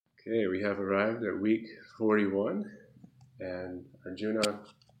Okay, we have arrived at week 41, and Arjuna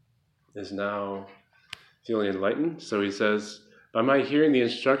is now feeling enlightened. So he says, by my hearing the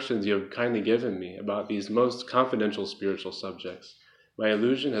instructions you have kindly given me about these most confidential spiritual subjects, my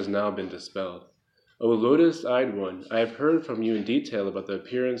illusion has now been dispelled. O lotus-eyed one, I have heard from you in detail about the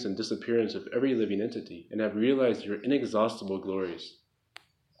appearance and disappearance of every living entity, and have realized your inexhaustible glories.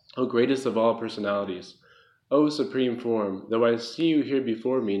 O greatest of all personalities, O Supreme Form, though I see you here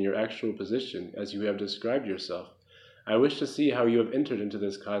before me in your actual position, as you have described yourself, I wish to see how you have entered into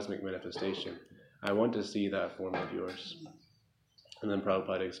this cosmic manifestation. I want to see that form of yours. And then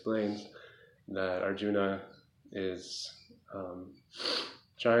Prabhupada explains that Arjuna is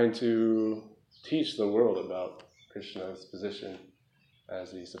trying to teach the world about Krishna's position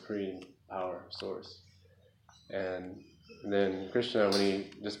as the supreme power source. And then Krishna, when he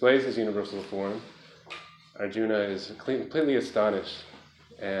displays his universal form, Arjuna is completely astonished.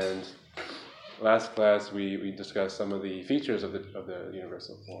 And last class we discussed some of the features of the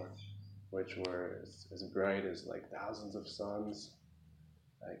universal form, which were as bright as like thousands of suns.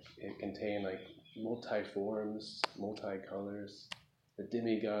 Like it contained like multi-forms, multi-colors. The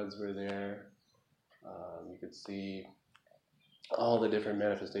demigods were there. You could see all the different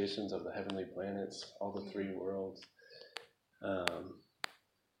manifestations of the heavenly planets, all the three worlds.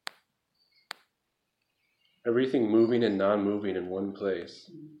 Everything moving and non-moving in one place.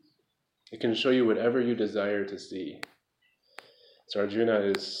 It can show you whatever you desire to see. So Arjuna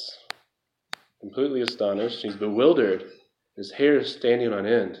is completely astonished. He's bewildered. His hair is standing on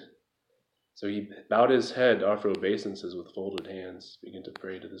end. So he bowed his head, offered obeisances with folded hands, began to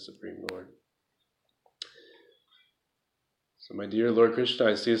pray to the Supreme Lord. So my dear Lord Krishna,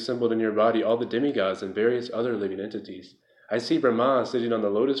 I see assembled in your body all the demigods and various other living entities. I see Brahma sitting on the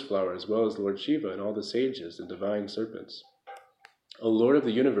lotus flower, as well as Lord Shiva and all the sages and divine serpents. O Lord of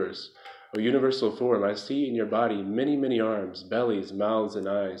the universe, O universal form, I see in your body many, many arms, bellies, mouths, and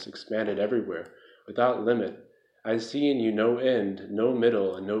eyes, expanded everywhere, without limit. I see in you no end, no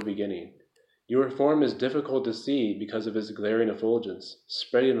middle, and no beginning. Your form is difficult to see because of its glaring effulgence,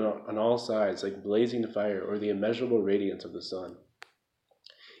 spreading on all sides like blazing fire or the immeasurable radiance of the sun.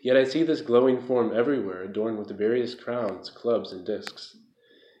 Yet I see this glowing form everywhere, adorned with various crowns, clubs, and discs.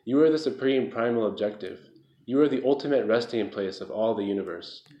 You are the supreme primal objective. You are the ultimate resting place of all the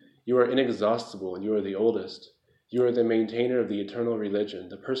universe. You are inexhaustible, and you are the oldest. You are the maintainer of the eternal religion,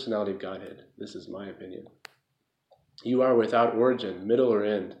 the personality of Godhead. This is my opinion. You are without origin, middle, or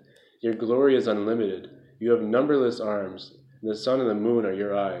end. Your glory is unlimited. You have numberless arms, and the sun and the moon are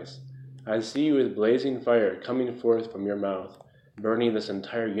your eyes. I see you with blazing fire coming forth from your mouth, burning this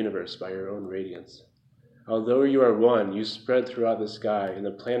entire universe by your own radiance. Although you are one, you spread throughout the sky and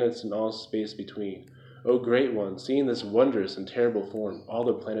the planets and all space between. O Great One, seeing this wondrous and terrible form, all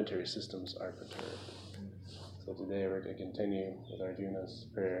the planetary systems are perturbed. So today we're going to continue with Arjuna's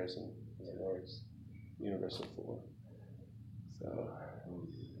prayers and the Lord's universal form. So,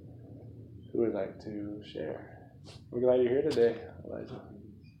 who would like to share? We're glad you're here today, Elijah.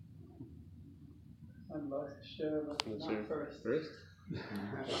 I'd like to share, but not first. First?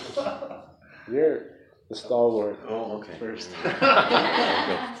 You're the stalwart. Oh, okay. First.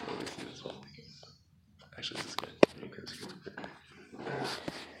 Actually, this is good. Okay, this is good.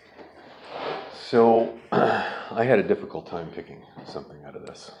 So, I had a difficult time picking something out of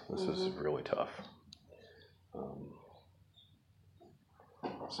this. This was really tough.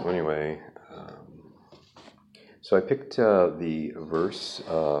 So anyway, so I picked the verse,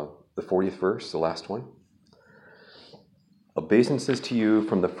 the 40th verse, the last one. Obeisances to you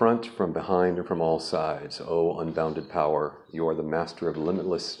from the front, from behind, and from all sides, O unbounded power. You are the master of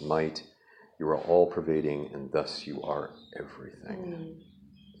limitless might. You are all-pervading, and thus you are everything.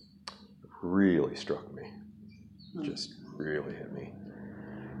 Really struck me. Just really hit me.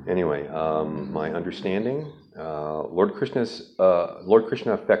 Anyway, my understanding, Lord Krishna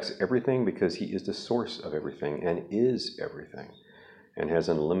affects everything because he is the source of everything and is everything and has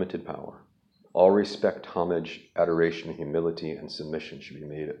unlimited power. All respect, homage, adoration, humility, and submission should be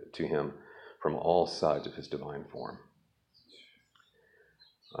made to him from all sides of his divine form.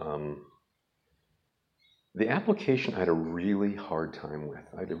 The application I had a really hard time with.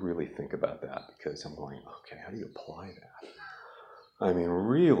 I had to really think about that because I'm going, okay, how do you apply that? I mean,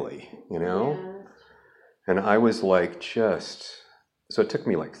 really, you know? Yeah. And I was like so it took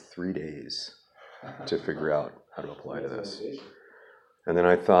me like 3 days to figure out how to apply to this. And then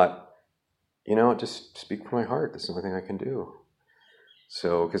I thought, just speak from my heart. That's the only thing I can do.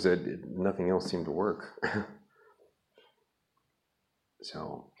 So, because nothing else seemed to work.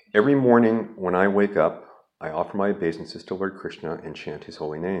 So, every morning when I wake up, I offer my obeisances to Lord Krishna and chant his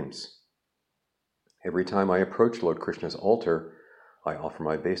holy names. Every time I approach Lord Krishna's altar, I offer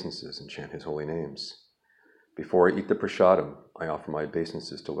my obeisances and chant his holy names. Before I eat the prasadam, I offer my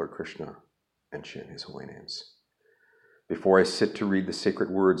obeisances to Lord Krishna and chant his holy names. Before I sit to read the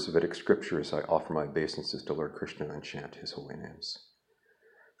sacred words of Vedic scriptures, I offer my obeisances to Lord Krishna and chant his holy names.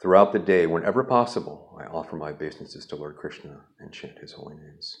 Throughout the day, whenever possible, I offer my obeisances to Lord Krishna and chant his holy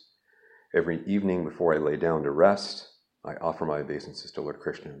names. Every evening before I lay down to rest, I offer my obeisances to Lord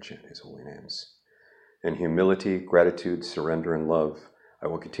Krishna and chant his holy names. In humility, gratitude, surrender, and love, I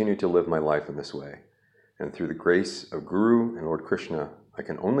will continue to live my life in this way. And through the grace of Guru and Lord Krishna, I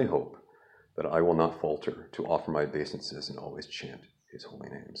can only hope that I will not falter to offer my obeisances and always chant his holy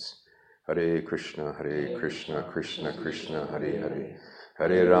names. Hare Krishna, Krishna Krishna, Hare Hare.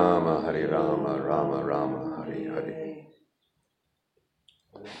 Hare Rama, Rama Rama, Hare Hare.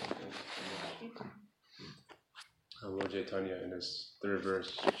 Lord Chaitanya, in his third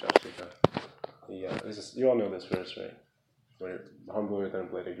verse, Shastika, you all know this verse, right? Where humbler than a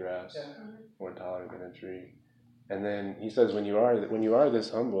blade of grass, more tolerant than a tree. And then he says, when you are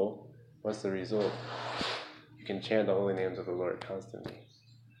this humble, what's the result? You can chant the holy names of the Lord constantly.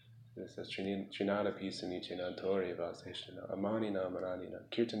 It says, Trinada Pisani Chinatori Vaseshana Amanina Maranina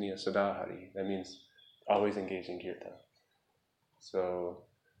Kirtaniya Sadahari. That means always engage in kirtan. So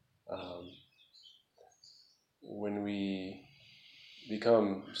when we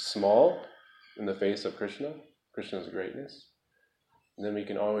become small in the face of Krishna's greatness, then we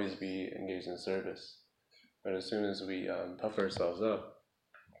can always be engaged in service. But as soon as we puff ourselves up,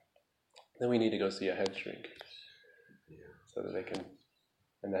 then we need to go see a head shrink, so that they can.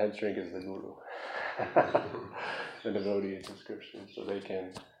 And the head shrink is the guru, the devotee in scripture, so they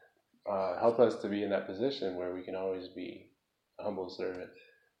can help us to be in that position where we can always be a humble servant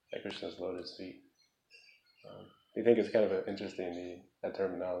at Krishna's lotus feet. I think it's kind of interesting, that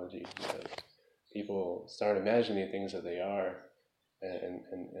terminology, because people start imagining things that they are,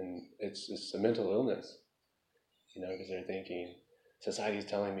 and it's a mental illness, because they're thinking, society's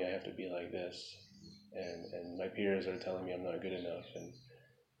telling me I have to be like this, and my peers are telling me I'm not good enough,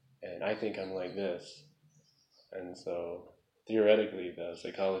 and I think I'm like this. And so theoretically the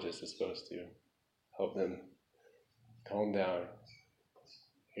psychologist is supposed to help them calm down.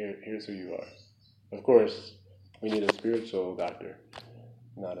 Here's who you are. Of course, we need a spiritual doctor,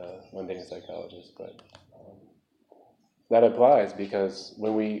 not a mundane psychologist, but that applies, because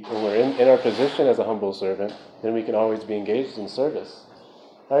when we're in our position as a humble servant, then we can always be engaged in service.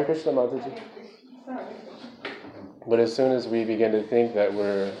 Hare Krishna, Mataji. But as soon as we begin to think that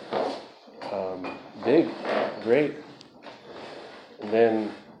we're big, great,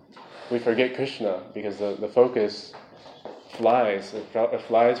 then we forget Krishna, because the focus flies. It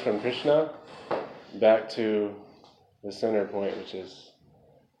flies from Krishna back to the center point, which is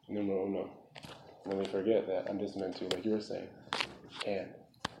numero uno. And then we forget that I'm just meant to, like you were saying, can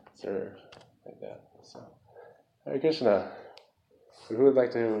serve like that. So, Hare Krishna. So who would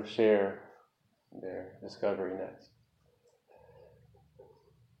like to share their discovery next?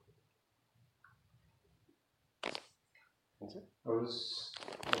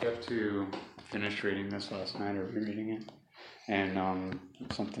 I got to finish reading this last night, or rereading it, and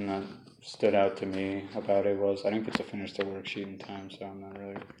something that stood out to me about it was, I didn't get to finish the worksheet in time, so I'm not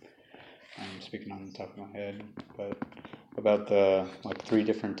really speaking on the top of my head, but about the three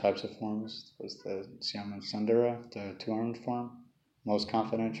different types of forms. Was the Syama Sundara, the two-armed form, most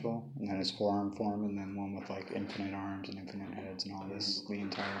confidential, and then his four-armed form, and then one with infinite arms and infinite heads and all this, the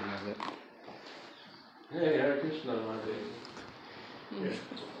entirety of it. Hey, Hare Krishna, my baby. Yeah.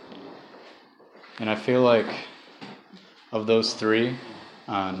 And I feel like of those three,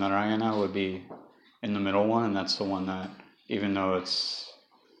 Narayana would be in the middle one, and that's the one that, even though it's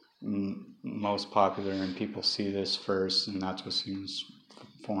most popular and people see this first, and that's what seems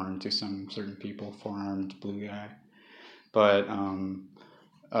foreign to some certain people, four-armed blue guy. But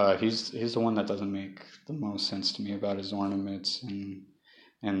he's the one that doesn't make the most sense to me about his ornaments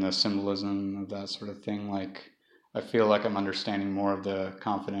and the symbolism of that sort of thing. I feel like I'm understanding more of the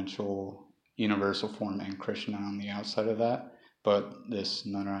confidential universal form and Krishna on the outside of that, but this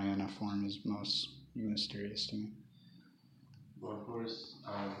Narayana form is most mysterious to me. Well, of course,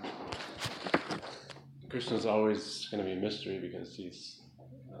 Krishna's always going to be a mystery, because he's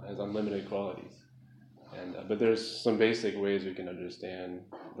has unlimited qualities. But there's some basic ways we can understand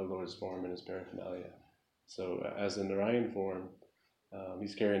the Lord's form and his paraphernalia. So as the Narayan form,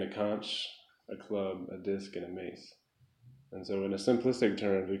 he's carrying a conch, a club, a disc, and a mace. And so in a simplistic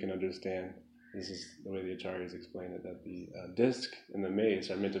term, we can understand, this is the way the acharyas explain it, that the disc and the mace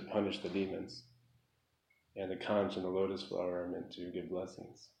are meant to punish the demons. and the conch and the lotus flower are meant to give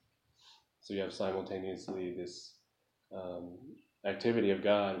blessings. So you have simultaneously this activity of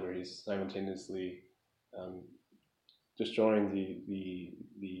God where he's simultaneously destroying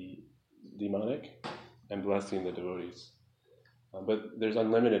the demonic and blessing the devotees. But there's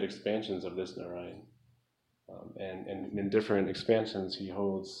unlimited expansions of this Narayan. And in different expansions, he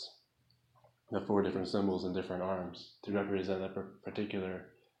holds the 4 different symbols in different arms to represent a particular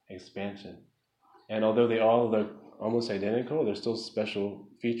expansion. And although they all look almost identical, there's still special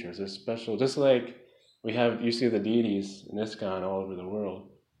features. There's special, just like you see the deities in ISKCON all over the world.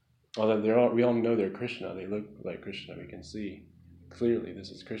 Although we all know they're Krishna, they look like Krishna, we can see clearly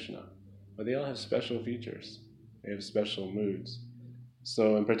this is Krishna. But they all have special features. They have special moods.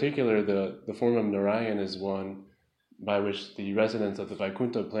 So in particular, the form of Narayan is one by which the residents of the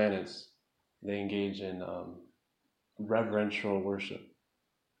Vaikuntha planets, they engage in reverential worship.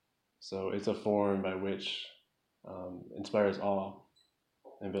 So it's a form by which inspires awe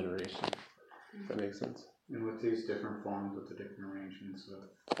and veneration. Does that make sense? And with these different forms, with the different arrangements of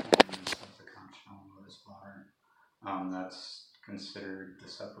elements of the conch and lotus flower, that's considered the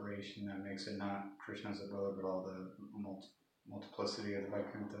separation that makes it not Krishna's abode, but all the multiplicity of the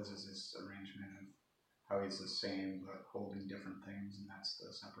Vaikunthas is this arrangement of how he's the same but holding different things, and that's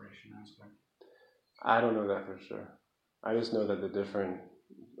the separation aspect. I don't know that for sure. I just know that the different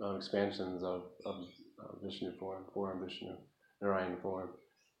expansions of Vishnu form Vishnu, Narayan form,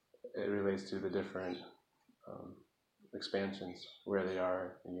 it relates to the different expansions where they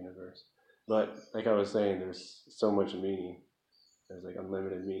are in the universe. But like I was saying, there's so much meaning. There's like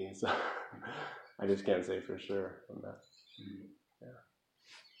unlimited meaning, so I just can't say for sure on that. Yeah.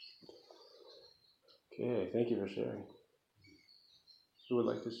 Okay, thank you for sharing. Who would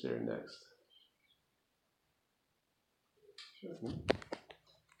like to share next? Sure.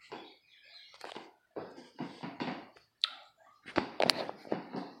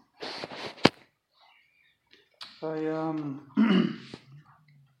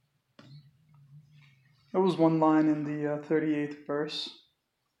 There was one line in the 38th verse.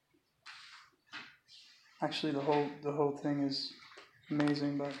 Actually, the whole thing is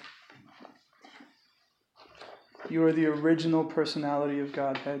amazing, but you are the original personality of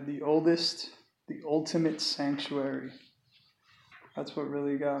Godhead, the oldest, the ultimate sanctuary. That's what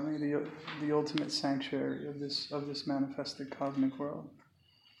really got me, the ultimate sanctuary of this manifested cosmic world.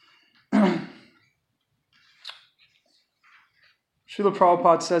 Srila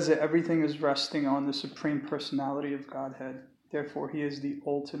Prabhupada says that everything is resting on the Supreme Personality of Godhead. Therefore, he is the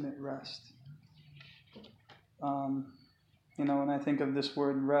ultimate rest. When I think of this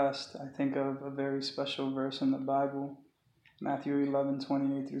word rest, I think of a very special verse in the Bible, Matthew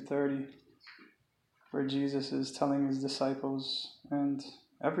 11:28 through 30, where Jesus is telling his disciples and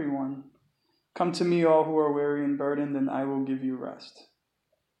everyone, "Come to me, all who are weary and burdened, and I will give you rest.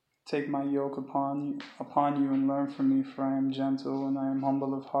 Take my yoke upon you and learn from me, for I am gentle and I am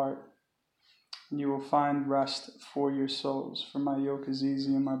humble of heart. And you will find rest for your souls, for my yoke is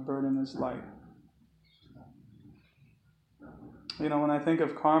easy and my burden is light." When I think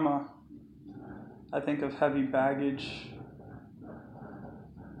of karma, I think of heavy baggage.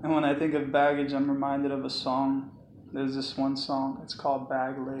 And when I think of baggage, I'm reminded of a song. There's this one song. It's called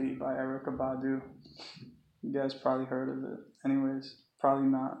Bag Lady by Erykah Badu. You guys probably heard of it. Anyways, probably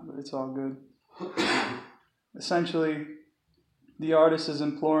not, but it's all good. Essentially, the artist is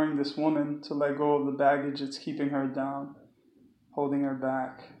imploring this woman to let go of the baggage that's keeping her down, holding her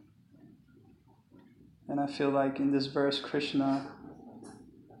back. And I feel like in this verse,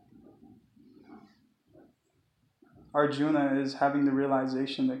 Arjuna is having the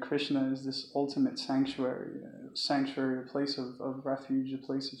realization that Krishna is this ultimate sanctuary, a place of refuge, a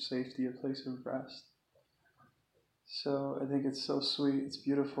place of safety, a place of rest. So I think it's so sweet, it's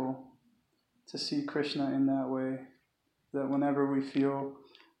beautiful to see Krishna in that way, that whenever we feel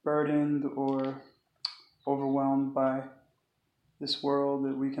burdened or overwhelmed by this world,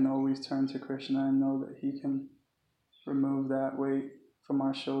 that we can always turn to Krishna and know that he can remove that weight from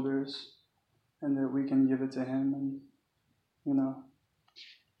our shoulders and that we can give it to him, and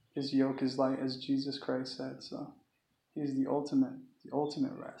his yoke is light, as Jesus Christ said. So he's the ultimate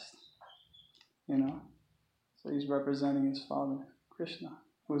rest, So he's representing his father, Krishna,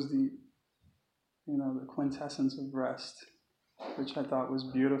 who's the quintessence of rest, which I thought was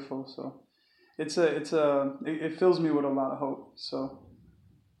beautiful. So it fills me with a lot of hope. So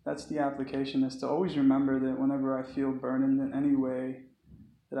that's the application, is to always remember that whenever I feel burdened in any way,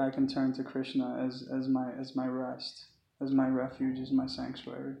 that I can turn to Krishna as my rest, as my refuge, as my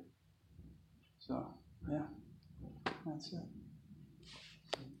sanctuary. So yeah, that's it.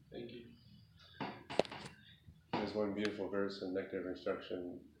 Thank you. there's one beautiful verse in Nectar of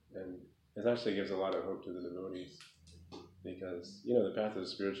Instruction, and it actually gives a lot of hope to the devotees, because the path of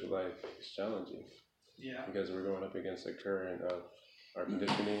spiritual life is challenging. Yeah. Because we're going up against a current of our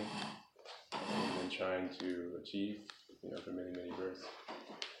conditioning and trying to achieve, for many, many births.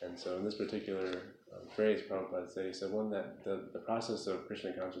 And so in this particular phrase, Prabhupada said, he said, one that the process of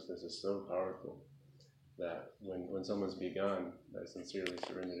Krishna consciousness is so powerful that when someone's begun by sincerely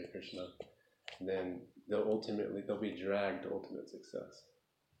surrender to Krishna, then they'll be dragged to ultimate success.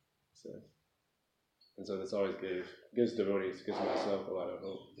 So, and so this always gives devotees, gives myself a lot of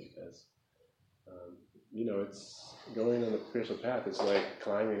hope, because it's going on the spiritual path. It's like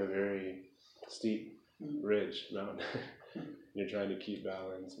climbing a very steep ridge mountain. You're trying to keep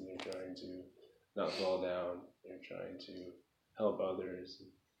balance, and you're trying to not fall down. You're trying to help others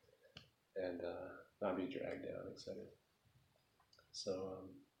and not be dragged down, etc. So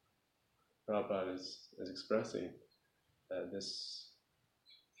Prabhupada is expressing that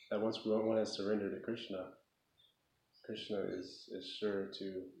once one has surrendered to Krishna, Krishna is sure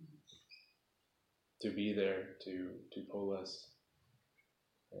to be there to pull us,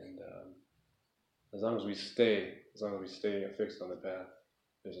 and as long as we stay fixed on the path,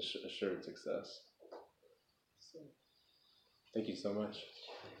 there's assured success. So, thank you so much.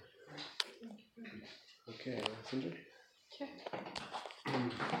 Okay, Sindri? Sure.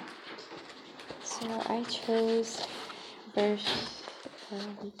 So I chose verse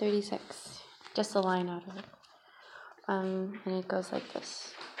 36, just a line out of it. And it goes like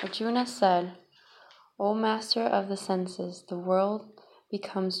this. Arjuna said, O Master of the senses, the world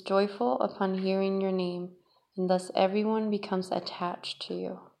becomes joyful upon hearing your name, and thus everyone becomes attached to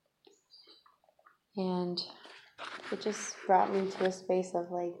you. And it just brought me to a space of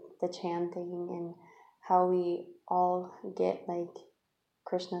like the chanting and how we all get like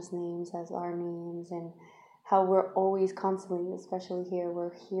Krishna's names as our names, and how we're always constantly, especially here,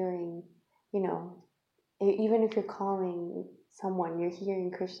 we're hearing, even if you're calling someone, you're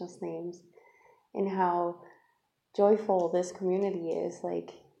hearing Krishna's names, and how joyful this community is,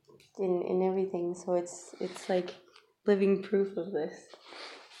 like in everything. So it's like living proof of this.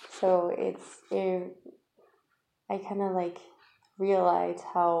 So I kind of like realize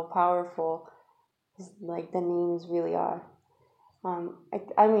how powerful like the names really are.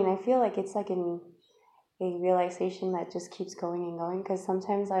 I feel like it's like a realization that just keeps going and going, because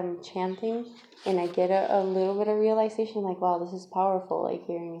sometimes I'm chanting and I get a little bit of realization like, wow, this is powerful, like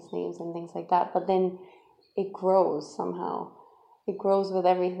hearing his names and things like that. But then it grows somehow. It grows with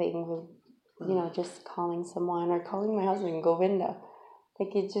everything, with, just calling someone or calling my husband Govinda.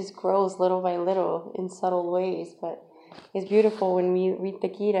 Like it just grows little by little in subtle ways. But it's beautiful when we read the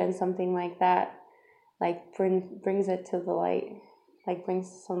Gita and something like that, like brings it to the light, like brings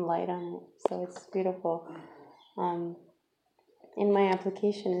some light on it. So it's beautiful. In my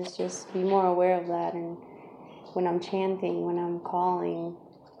application is just be more aware of that, and when I'm chanting, when I'm calling,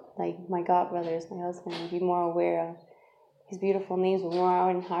 like my godbrothers, my husband, be more aware of his beautiful names,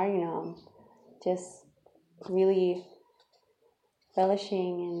 more in Harinam, just really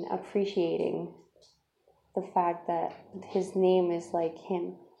relishing and appreciating the fact that his name is like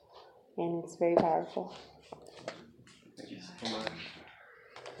him, and it's very powerful. Thank you so much.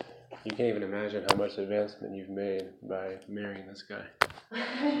 You can't even imagine how much advancement you've made by marrying this guy.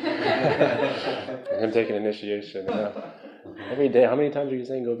 And him taking initiation. Every day, how many times are you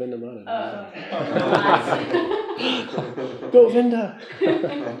saying Govinda Mata? Govinda!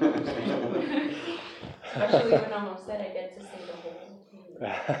 Especially when I'm upset, I get to say the whole thing.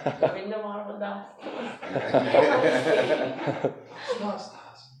 Govinda Mata.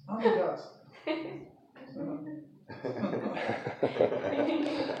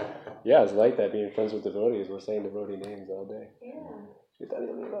 Yeah, it's like that, being friends with devotees. We're saying devotee names all day. Yeah.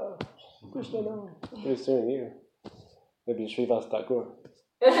 Krishna, no. Pretty soon you. Maybe Srivas Thakur.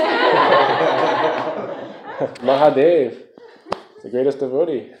 Mahadev, the greatest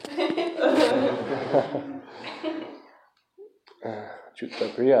devotee. Chutta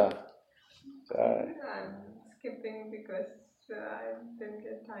Priya. I'm skipping because I didn't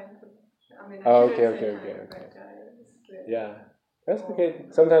get time to. Okay. Yeah, that's okay.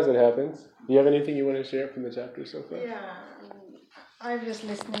 Sometimes it happens. Do you have anything you want to share from the chapter so far? Yeah, I was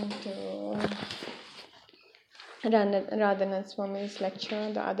listening to Radhanath Swami's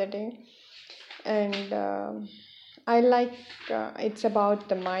lecture the other day, and I like it's about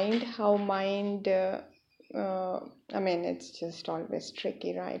the mind, how mind. It's just always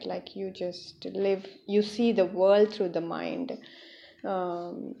tricky, right? Like you just live, you see the world through the mind.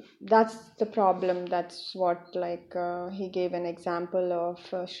 That's the problem. That's what, he gave an example of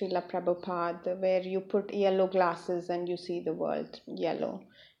Srila Prabhupada, where you put yellow glasses and you see the world yellow.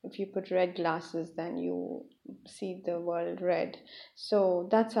 If you put red glasses, then you see the world red. So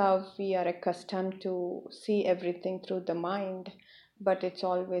that's how we are accustomed to see everything through the mind, but it's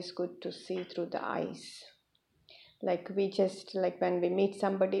always good to see through the eyes. When we meet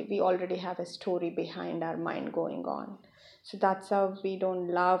somebody, we already have a story behind our mind going on. So that's how we don't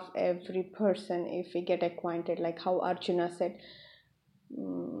love every person if we get acquainted, like how Arjuna said,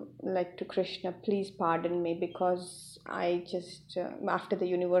 to Krishna, please pardon me, because I just, after the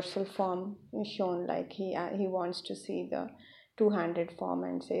universal form is shown, he wants to see the two-handed form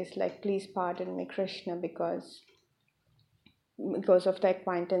and says, please pardon me, Krishna, because of the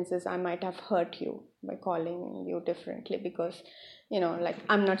acquaintances, I might have hurt you by calling you differently, because,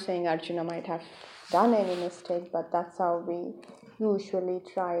 I'm not saying Arjuna might have done any mistake, but that's how we usually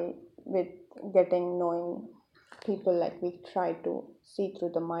try with knowing people, we try to see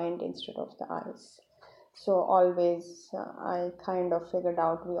through the mind instead of the eyes. So always, I kind of figured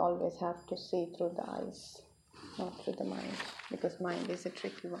out we always have to see through the eyes, not through the mind, because mind is a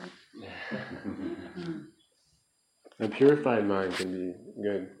tricky one. A purified mind can be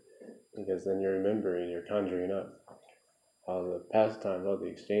good, because then you're remembering, you're conjuring up all the pastimes, all the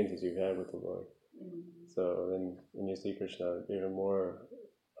exchanges you've had with the Lord. So then when you see Krishna, even more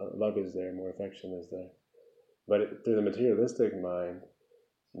love is there, more affection is there. But through the materialistic mind,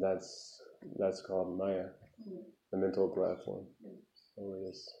 that's called Maya, the mental platform. So we're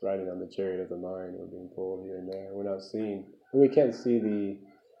just riding on the chariot of the mind, we're being pulled here and there. We're not seeing, we can't see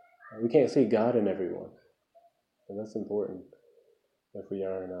God in everyone. And that's important. If we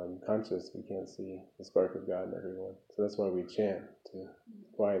aren't conscious, we can't see the spark of God in everyone. So that's why we chant, to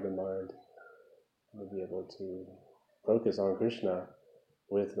quiet the mind, and be able to focus on Krishna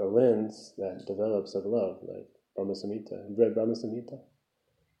with a lens that develops of love, like Brahma Samhita. You read Brahma Samhita?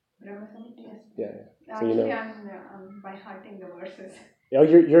 Brahma Samhita, yes. Yeah. So actually, I'm by hearting the verses. Oh,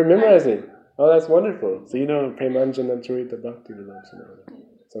 you're memorizing. Oh, that's wonderful. So Premanjana Charita Bhakti Vilochana.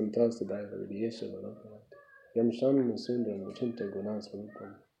 Santa Sadaiva Vidiyesha Vilochana. Yam Sham Sundram Vichinta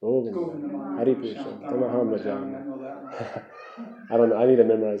Gunasvarupam Govinda Haripurusham Tamaham Bhajami. I don't know, I need to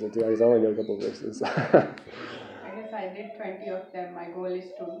memorize it too, because I only know a couple of verses. I guess I did 20 of them. My goal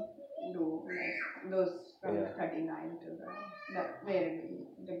is to do those from 39 to where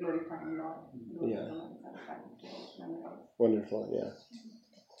the glorifying Lord. Wonderful, yeah.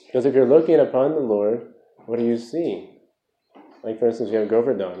 Because if you're looking upon the Lord, what are you seeing? Like, for instance, you have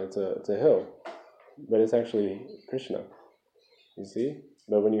Govardhan, it's a hill, but it's actually Krishna, you see?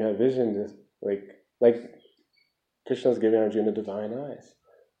 But when you have vision, just like Krishna's giving Arjuna divine eyes,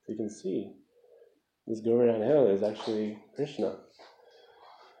 so you can see this Govardhan hill is actually Krishna.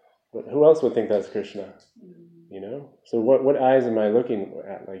 But who else would think that's Krishna? So what eyes am I looking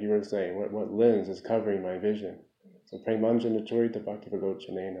at? Like you were saying, what lens is covering my vision? So Premanjana Charita Bhakti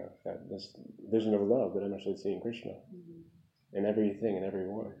Vilochanena, that this vision of love that I'm actually seeing Krishna in everything and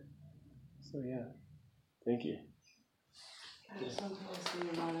everyone. So yeah, thank you.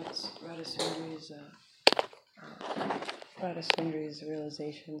 Sometimes Radhasundari's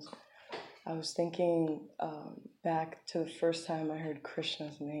realizations, I was thinking back to the first time I heard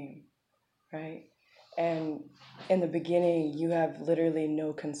Krishna's name, right? And in the beginning, you have literally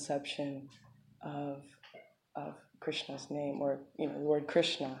no conception of Krishna's name, or the word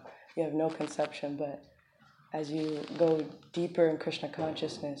Krishna. You have no conception, but as you go deeper in Krishna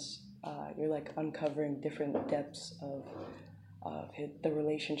consciousness, you're uncovering different depths of the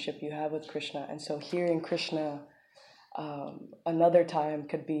relationship you have with Krishna. And so hearing Krishna another time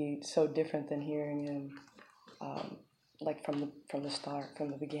could be so different than hearing him from the start, from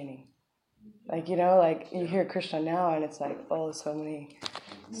the beginning. You hear Krishna now and it's so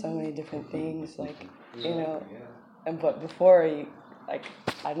many different things, but before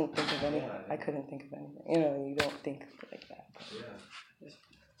I didn't think of anything. I couldn't think of anything. You don't think like that. Yeah.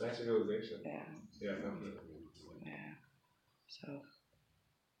 Nice realization. Yeah. Yeah, definitely. Yeah. So.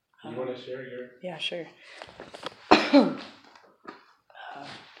 You want to share your? Yeah, sure.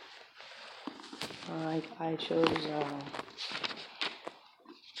 I chose.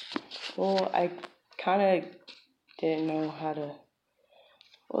 I kind of didn't know how to.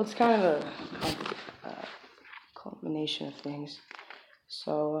 Well, it's kind of a combination of things. So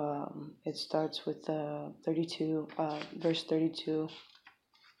it starts with 32, verse 32,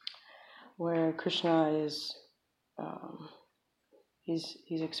 where Krishna is,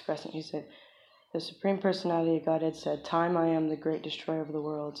 he's expressing. He said, "The Supreme Personality of Godhead said, 'Time I am the great destroyer of the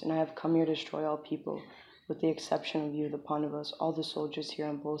worlds, and I have come here to destroy all people with the exception of you, the Pandavas, all the soldiers here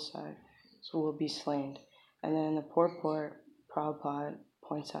on both sides will be slain. And then in the purport, Prabhupada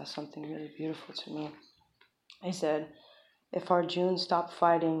points out something really beautiful to me. He said, if Arjuna stopped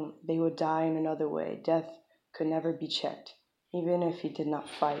fighting, they would die in another way. Death could never be checked, even if he did not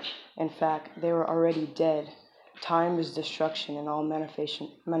fight. In fact, they were already dead. Time is destruction, and all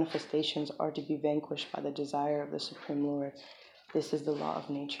manifestations are to be vanquished by the desire of the Supreme Lord. This is the law of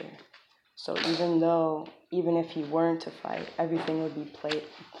nature. So even if he weren't to fight, everything would be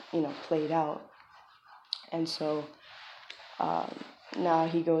played out. And so now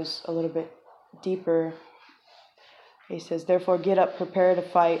he goes a little bit deeper. He says, therefore get up, prepare to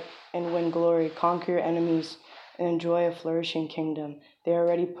fight and win glory, conquer your enemies, and enjoy a flourishing kingdom. They are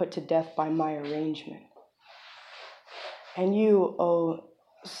already put to death by my arrangement. And you, O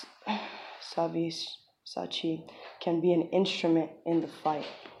Sachi, can be an instrument in the fight.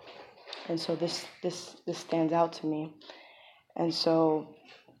 And so this stands out to me. And so,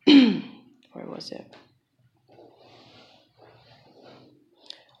 where was it?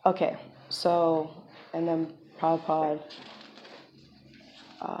 Okay, so, and then Prabhupada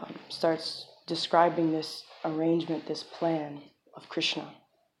starts describing this arrangement, this plan of Krishna.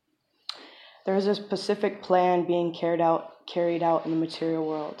 There is a specific plan being carried out in the material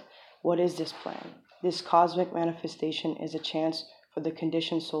world. What is this plan? This cosmic manifestation is a chance for the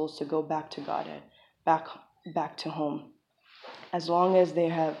conditioned souls to go back to Godhead, back to home. As long as they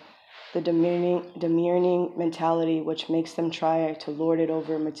have the demurring mentality which makes them try to lord it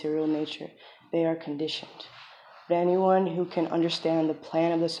over material nature, they are conditioned. But anyone who can understand the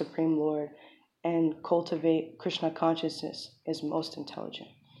plan of the Supreme Lord and cultivate Krishna consciousness is most intelligent.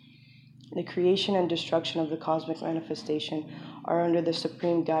 The creation and destruction of the cosmic manifestation are under the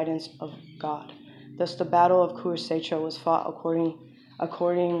supreme guidance of God. Thus the battle of Kurukshetra was fought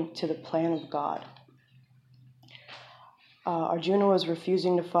according to the plan of God. Arjuna was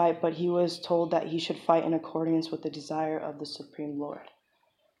refusing to fight, but he was told that he should fight in accordance with the desire of the Supreme Lord.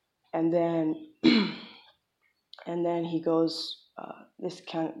 And then he goes. This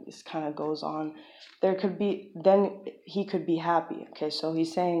kind of goes on. Then he could be happy. Okay, so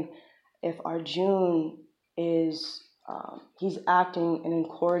he's saying if Arjuna is he's acting in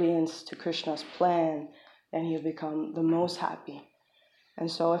accordance to Krishna's plan, then he'll become the most happy. And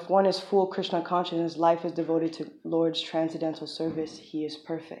so if one is full Krishna consciousness, life is devoted to Lord's transcendental service, he is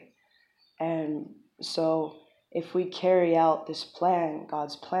perfect. And so if we carry out this plan,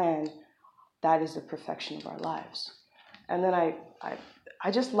 God's plan, that is the perfection of our lives. And then I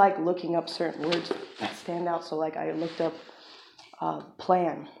just like looking up certain words that stand out. So like I looked up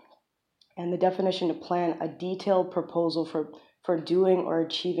plan. And the definition of plan, a detailed proposal for doing or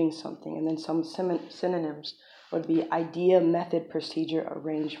achieving something. And then some synonyms would be idea, method, procedure,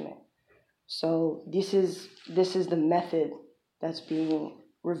 arrangement. So this is the method that's being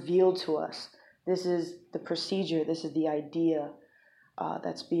revealed to us. This is the procedure. This is the idea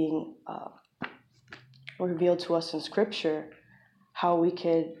that's being revealed to us in Scripture. How we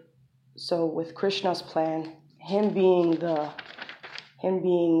could, so with Krishna's plan, him being the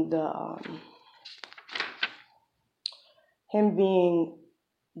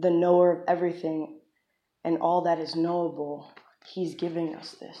knower of everything and all that is knowable, he's giving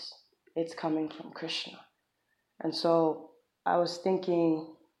us this. It's coming from Krishna. And so I was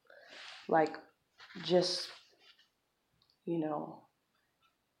thinking, like, just, in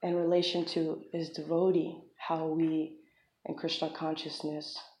relation to his devotee, how we, in Krishna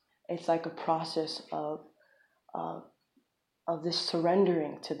consciousness, it's like a process of this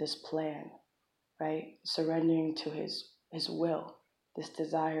surrendering to this plan, right? Surrendering to his will, this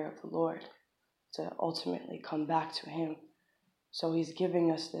desire of the Lord to ultimately come back to him. So he's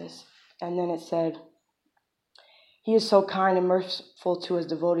giving us this. And then it said, he is so kind and merciful to his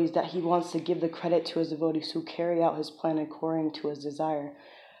devotees that he wants to give the credit to his devotees who carry out his plan according to his desire.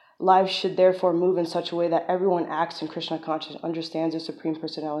 Life should therefore move in such a way that everyone acts in Krishna consciousness, understands the Supreme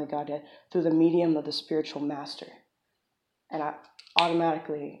Personality Godhead through the medium of the spiritual master. And I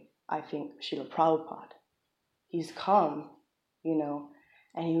think Srila Prabhupada. He's come,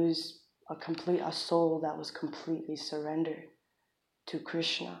 and he was a soul that was completely surrendered to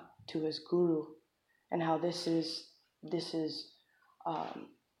Krishna, to his guru, and how this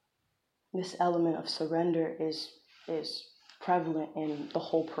element of surrender is prevalent in the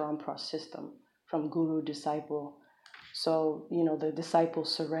whole parampara system, from guru disciple. So the disciple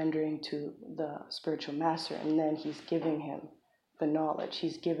surrendering to the spiritual master, and then he's giving him the knowledge.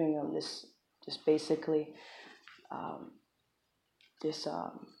 He's giving him this basically this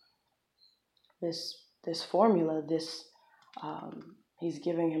formula. He's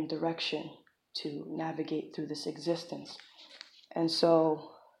giving him direction to navigate through this existence. And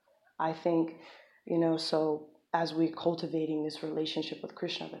so I think, so as we're cultivating this relationship with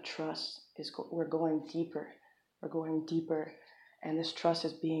Krishna, the trust is, we're going deeper. We're going deeper. And this trust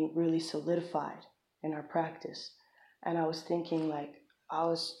is being really solidified in our practice. And I was thinking,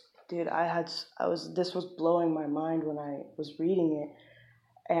 this was blowing my mind when I was reading it.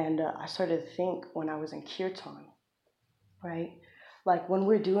 And I started to think when I was in Kirtan, right? Like when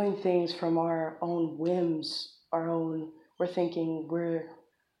we're doing things from our own whims, we're thinking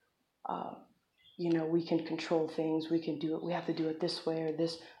we can control things, we can do it, we have to do it this way or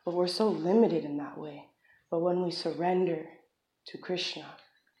this, but we're so limited in that way. But when we surrender to Krishna,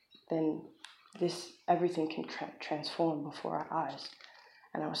 then everything can transform before our eyes.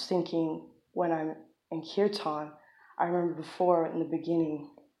 And I was thinking, when I'm in Kirtan, I remember before in the beginning,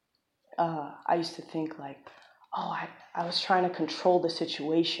 I used to think I was trying to control the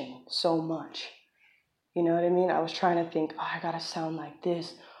situation so much. You know what I mean? I was trying to think, I gotta sound like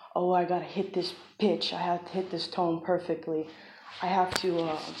this. I gotta hit this pitch. I have to hit this tone perfectly. I have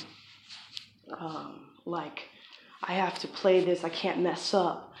to, I have to play this. I can't mess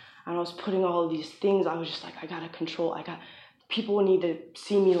up. And I was putting all of these things. I was just like, I gotta control. People need to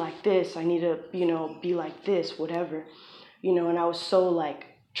see me like this. I need to, be like this, whatever. And I was so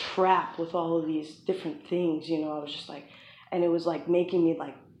trapped with all of these different things. I was just and it was making me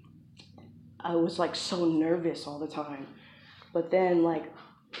I was so nervous all the time. But then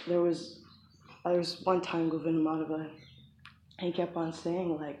there was one time Govinda Madhava, he kept on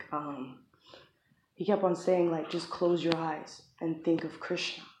saying just close your eyes and think of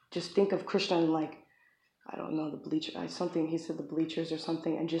Krishna. Just think of Krishna and I don't know, the bleacher, something, he said the bleachers or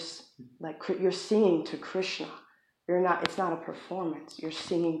something, and just you're singing to Krishna. It's not a performance. You're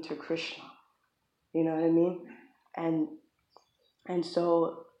singing to Krishna. You know what I mean? And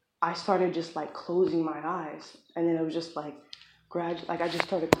so I started just closing my eyes, and then it was just gradually, I just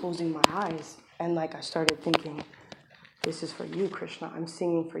started closing my eyes, and I started thinking, this is for you, Krishna. I'm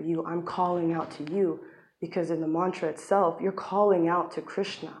singing for you. I'm calling out to you, because in the mantra itself, you're calling out to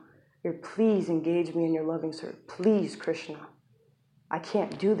Krishna. You're, please engage me in your loving service. Please, Krishna. I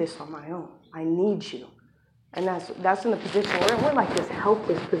can't do this on my own. I need you. And that's in the position, we're this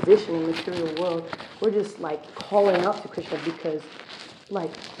helpless position in the material world. We're just calling out to Krishna because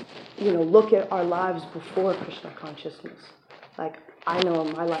look at our lives before Krishna consciousness. I know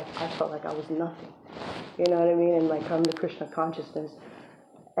in my life, I felt like I was nothing. You know what I mean? And come to Krishna consciousness.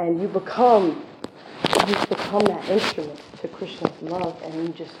 And you become that instrument to Krishna's love, and you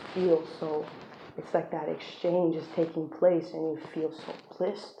just feel so, it's that exchange is taking place, and you feel so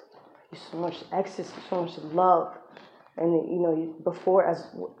blissed. There's so much ecstasy, so much love. And before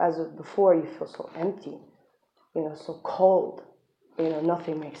you feel so empty, so cold,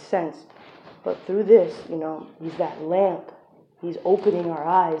 nothing makes sense. But through this, he's that lamp. He's opening our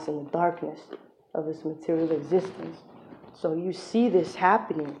eyes in the darkness of this material existence. So you see this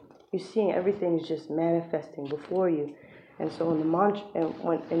happening. You're seeing everything is just manifesting before you. And so in the mantra,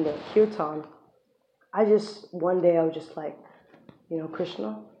 in the kirtan, one day I was just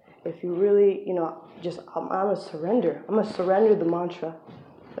Krishna, if you really, I'm going to surrender. I'm going to surrender the mantra.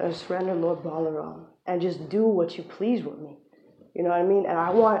 I'm going to surrender Lord Balaram and just do what you please with me. You know what I mean? And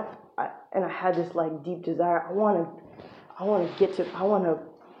I had this deep desire. I want to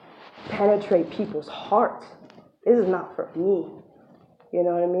penetrate people's hearts. This is not for me. You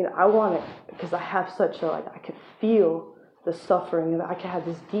know what I mean? I want it because I have such I could feel the suffering, and I can have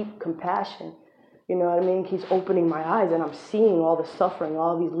this deep compassion. You know what I mean? He's opening my eyes, and I'm seeing all the suffering,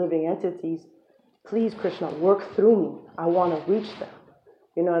 all these living entities. Please, Krishna, work through me. I want to reach them.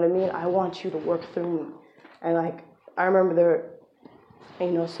 You know what I mean? I want you to work through me. And I remember there,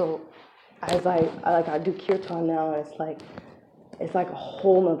 so as I do kirtan now, and it's a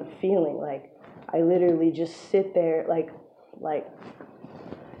whole nother feeling. I literally just sit there,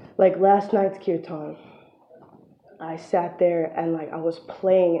 last night's kirtan, I sat there and I was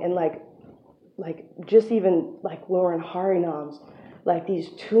playing, and just even when we're in Harinams, these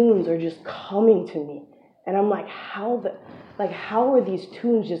tunes are just coming to me, and I'm how are these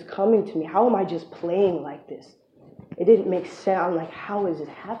tunes just coming to me? How am I just playing like this? It didn't make sense. I'm how is it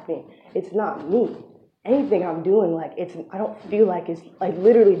happening? It's not me. Anything I'm doing, I don't feel like it's,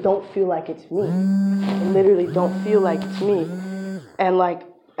 literally don't feel like it's me. I literally don't feel like it's me. And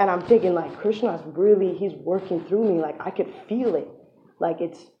I'm thinking, Krishna's really, he's working through me. I could feel it.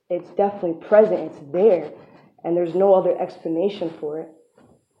 It's definitely present. It's there. And there's no other explanation for it.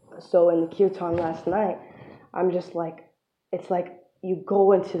 So in the kirtan last night, I'm just it's you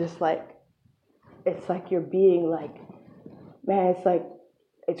go into this, it's you're being man, it's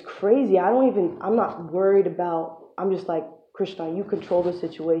it's crazy. I'm not worried about, I'm just like, Krishna, you control the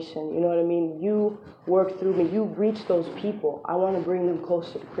situation. You know what I mean? You work through me. You reach those people. I want to bring them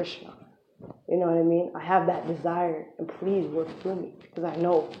closer to Krishna. You know what I mean? I have that desire, and please work through me, because I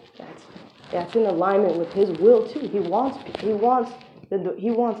know that's in alignment with His will too. He wants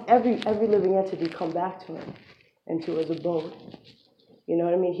every living entity to come back to Him and to His abode. You know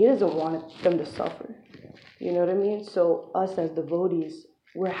what I mean? He doesn't want them to suffer. You know what I mean? So us as devotees,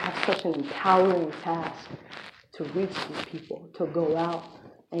 we have such an empowering task to reach these people, to go out,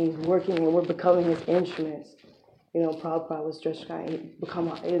 and He's working, and we're becoming His instruments. You know, Prabhupada was just trying to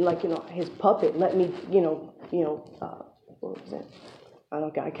become His puppet. Let me, what was it?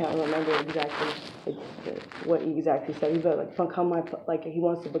 I can't remember exactly what he exactly said. He he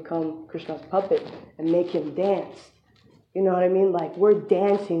wants to become Krishna's puppet and make him dance. You know what I mean? Like, we're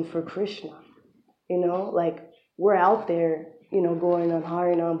dancing for Krishna. You know, like, we're out there, going on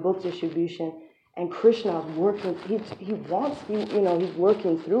Harinam book distribution, and Krishna is working. He's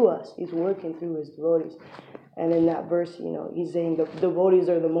working through us. He's working through His devotees. And in that verse, He's saying the devotees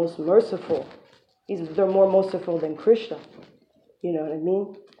are the most merciful. They're more merciful than Krishna. You know what I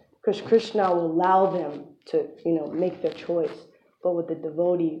mean? Because Krishna will allow them to, make their choice. But with the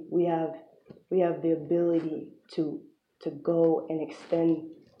devotee, we have the ability to go and extend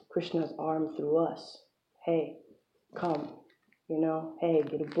Krishna's arm through us. Hey, come. Hey,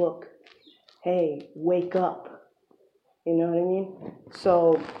 get a book. Hey, wake up. You know what I mean?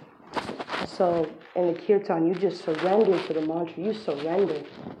 So in the kirtan, you just surrender to the mantra. You surrender.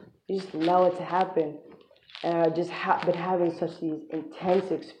 You just allow it to happen. And I just been having such these intense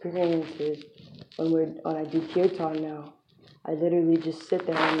experiences when I do kirtan now. I literally just sit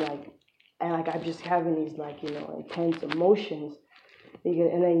there and I'm just having these intense emotions.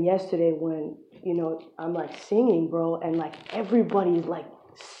 And then yesterday when I'm singing, bro, and everybody's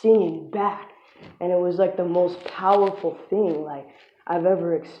singing back, and it was the most powerful thing I've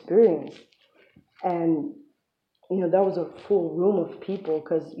ever experienced. And there was a full room of people,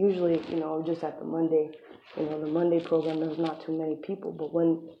 because usually just at the Monday program, there was not too many people, but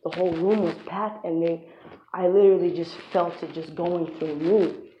when the whole room was packed, and I literally just felt it just going through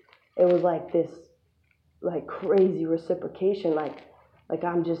me. It was this crazy reciprocation, it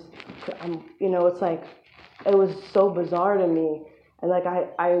was so bizarre to me. And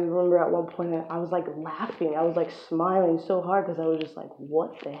I remember at one point I was laughing, I was smiling so hard, because I was just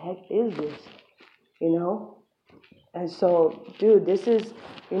what the heck is this, And so, dude, this is,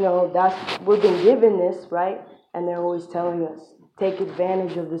 we've been given this, right? And they're always telling us, take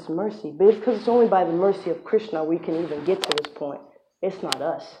advantage of this mercy. But it's because it's only by the mercy of Krishna we can even get to this point. It's not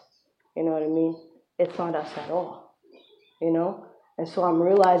us. You know what I mean? It's not us at all. And so I'm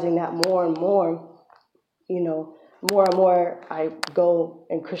realizing that more and more, more and more I go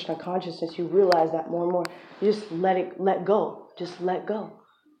in Krishna consciousness, you realize that more and more. You just let go. Just let go.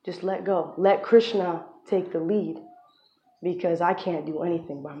 Just let go. Let Krishna take the lead. Because I can't do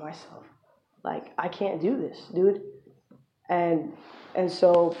anything by myself. I can't do this, dude. And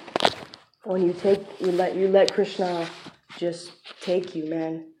so when you let Krishna just take you,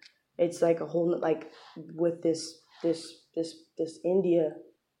 man. It's a whole with this India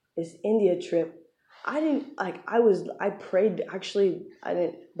trip. I prayed, actually I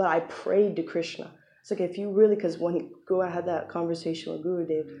didn't, but I prayed to Krishna. It's if you really, because when I had that conversation with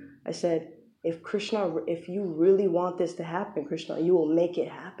Gurudev, I said, if you really want this to happen, Krishna, you will make it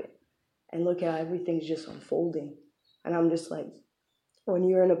happen. And look how everything's just unfolding. And I'm just when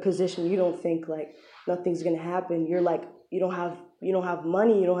you're in a position, you don't think nothing's gonna happen. You're you don't have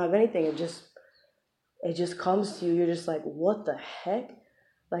money, you don't have anything. It just comes to you. You're just what the heck?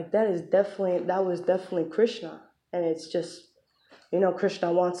 That was definitely Krishna. And it's just,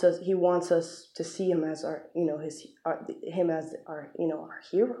 Krishna wants us. He wants us to see him as him as our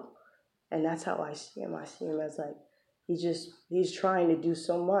hero. And that's how I see him. I see him as he's trying to do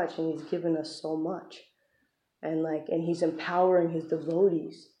so much, and he's given us so much. And and he's empowering his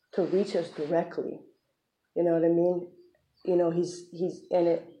devotees to reach us directly. You know what I mean? He's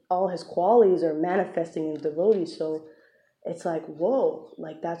all his qualities are manifesting in devotees. So it's whoa,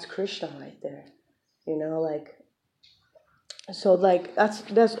 that's Krishna right there. So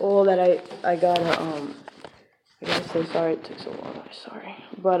that's all that I gotta I gotta say sorry it took so long. I'm sorry.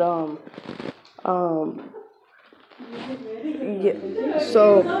 But yeah,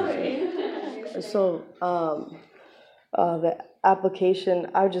 the application,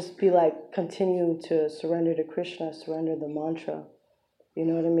 I would just be continue to surrender to Krishna, surrender the mantra. You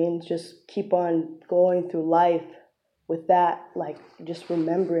know what I mean? Just keep on going through life with that, just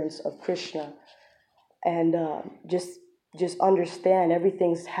remembrance of Krishna, and just just understand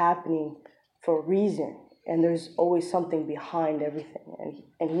everything's happening for a reason, and there's always something behind everything,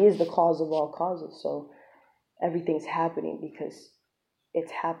 and he is the cause of all causes. So everything's happening because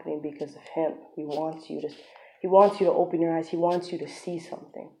it's happening because of him. He wants you to open your eyes. He wants you to see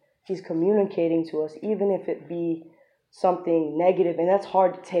something. He's communicating to us, even if it be something negative, and that's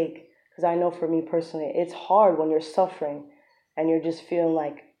hard to take, because I know for me personally, it's hard when you're suffering and you're just feeling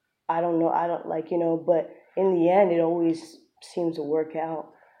like, but in the end, it always seems to work out.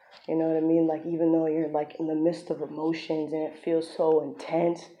 You know what I mean? Like, even though you're like in the midst of emotions and it feels so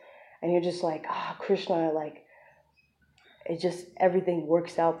intense, and you're just like, Krishna, like, it just, everything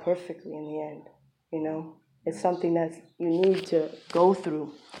works out perfectly in the end, you know? It's something that you need to go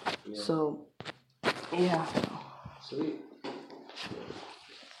through. Yeah. So, yeah. Sweet.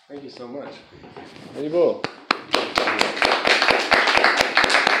 Thank you so much. Haribol.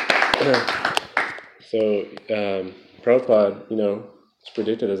 So, Prabhupada, is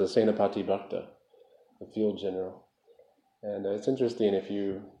predicted as a Senapati Bhakta, a field general. And it's interesting if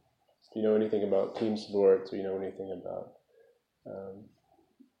you know anything about team sports, or you know anything about,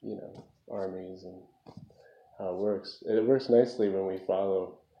 armies and how it works. It works nicely when we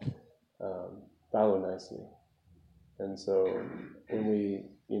follow nicely. And so when we,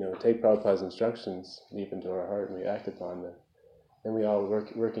 take Prabhupada's instructions deep into our heart and we act upon them, then we all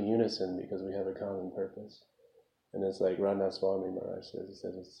work in unison because we have a common purpose. And it's like Radha Swami Maharaj says, he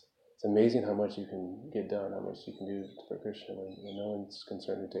says it's amazing how much you can get done, how much you can do for Krishna when no one's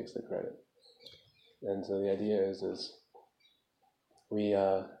concerned who takes the credit. And so the idea is we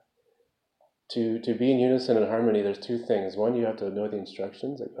to be in unison and harmony, there's two things. One, you have to know the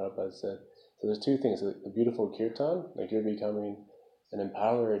instructions, like Prabhupada said. So there's two things. The beautiful kirtan, like you're becoming an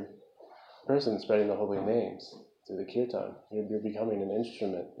empowered person spreading the holy names through the kirtan. You're becoming an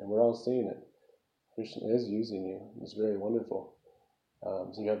instrument, and we're all seeing it. Krishna is using you. It's very wonderful.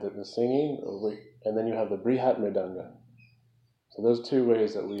 So you have the singing, and then you have the Brihat Mridanga. So those two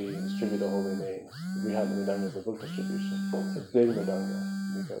ways that we distribute the holy names. The Brihat Mridanga is the book distribution. It's a big Mridanga,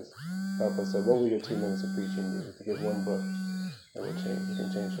 because Prabhupada said, what will your 2 minutes of preaching do? If you give one book, it will change. You can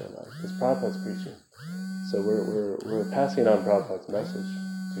change their life. Because Prabhupada's preaching. So we're passing on Prabhupada's message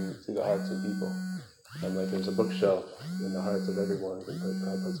to the hearts of people. Like there's a bookshelf in the hearts of everyone. You can put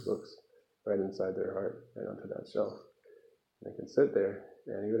Prabhupada's books right inside their heart, right onto that shelf. And they can sit there,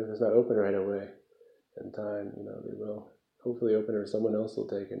 and even if it's not open right away, in time, they will hopefully open it, or someone else will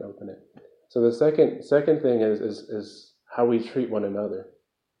take and open it. So the second thing is how we treat one another.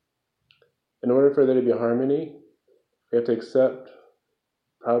 In order for there to be harmony, we have to accept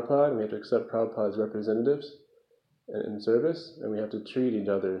Prabhupada, and we have to accept Prabhupada's representatives in service, and we have to treat each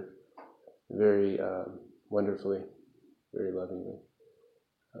other very wonderfully, very lovingly.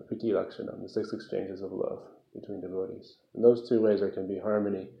 Priti Lakshanam, the 6 exchanges of love between devotees. In those 2 ways there can be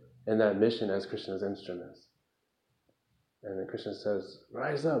harmony in that mission as Krishna's instruments. And then Krishna says,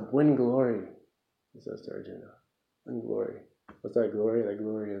 rise up, win glory, he says to Arjuna. Win glory. What's that glory? That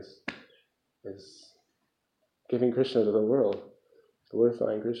glory is giving Krishna to the world,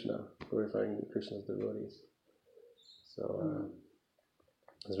 glorifying Krishna, glorifying Krishna's devotees. So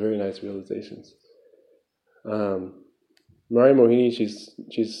it's very nice realizations. Mari Mohini,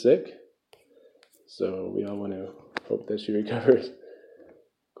 she's sick, so we all want to hope that she recovers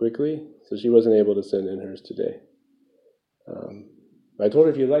quickly. So she wasn't able to send in hers today. I told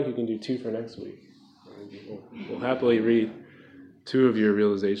her, if you like, you can do 2 for next week. We'll happily read 2 of your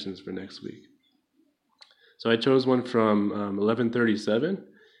realizations for next week. So I chose one from 1137,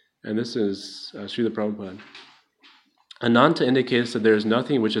 and this is Srila Prabhupada. Ananta indicates that there is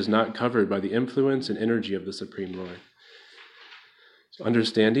nothing which is not covered by the influence and energy of the Supreme Lord. So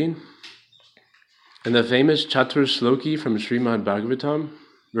understanding. In the famous Chatur Shloki from Srimad Bhagavatam,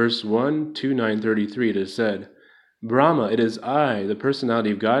 verse 1, 2, 9, 33, it is said, Brahma, it is I, the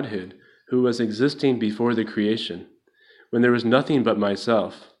personality of Godhead, who was existing before the creation, when there was nothing but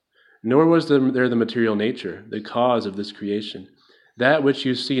myself, nor was there the material nature, the cause of this creation. That which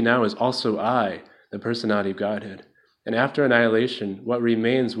you see now is also I, the personality of Godhead. And after annihilation, what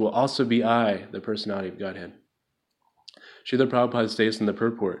remains will also be I, the personality of Godhead. Srila Prabhupada states in the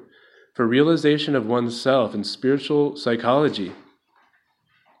purport, for realization of oneself in spiritual psychology,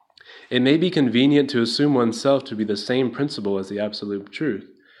 it may be convenient to assume oneself to be the same principle as the absolute truth,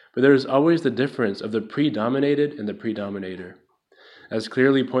 but there is always the difference of the predominated and the predominator, as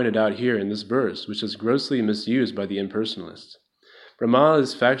clearly pointed out here in this verse, which is grossly misused by the impersonalists. Brahma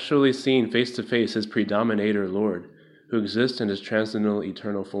is factually seeing face to face his predominator Lord, who exists in his transcendental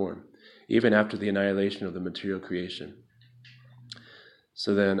eternal form, even after the annihilation of the material creation.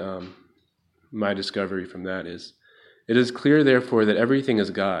 So then, my discovery from that is, It is clear, therefore, that everything is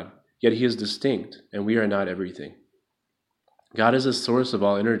God, yet he is distinct, and we are not everything. God is the source of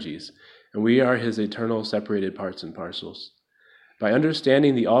all energies, and we are his eternal separated parts and parcels. By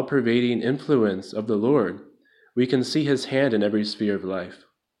understanding the all-pervading influence of the Lord, we can see his hand in every sphere of life.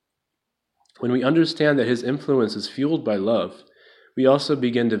 When we understand that his influence is fueled by love, we also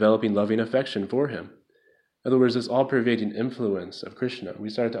begin developing loving affection for him. In other words, this all-pervading influence of Krishna, we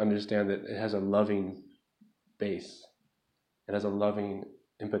start to understand that it has a loving base. It has a loving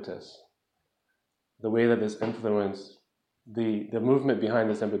impetus. The way that this influence, the movement behind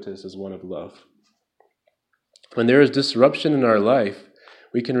this impetus is one of love. When there is disruption in our life,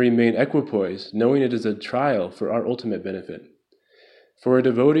 we can remain equipoised, knowing it is a trial for our ultimate benefit. For a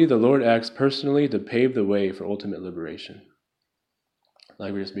devotee, the Lord acts personally to pave the way for ultimate liberation.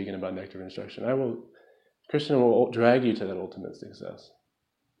 Like we were speaking about nectar of instruction. Krishna will drag you to that ultimate success.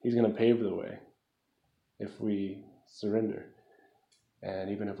 He's going to pave the way if we surrender. And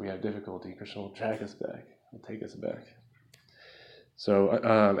even if we have difficulty, Krishna will drag us back. He'll take us back. So,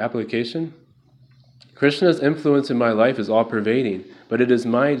 application. Krishna's influence in my life is all-pervading, but it is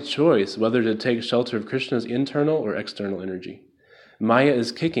my choice whether to take shelter of Krishna's internal or external energy. Maya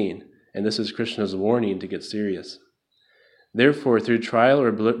is kicking, and this is Krishna's warning to get serious. Therefore, through trial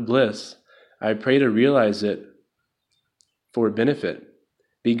or bliss, I pray to realize it for benefit,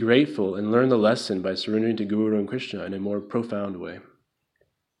 be grateful, and learn the lesson by surrendering to Guru and Krishna in a more profound way.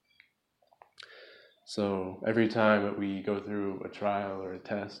 So every time that we go through a trial or a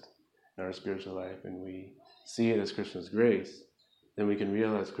test in our spiritual life and we see it as Krishna's grace, then we can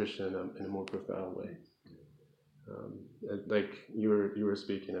realize Krishna in a more profound way. Like you were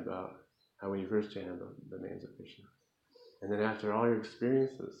speaking about how when you first chanted the names of Krishna, and then after all your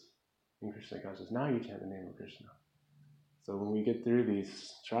experiences in Krishna consciousness, now you chant the name of Krishna. So when we get through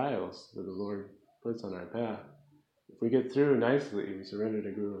these trials that the Lord puts on our path, if we get through nicely, we surrender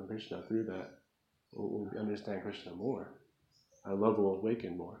to Guru and Krishna through that, we'll understand Krishna more. Our love will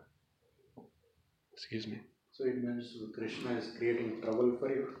awaken more. Excuse me. So it means Krishna is creating trouble for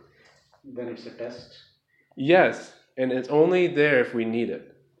you? Then it's a test? Yes, and it's only there if we need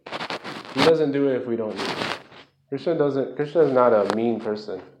it. He doesn't do it if we don't need it. Krishna is not a mean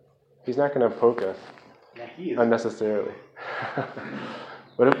person. He's not going to poke us unnecessarily.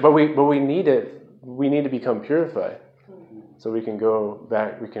 but we need it. We need to become purified, so we can go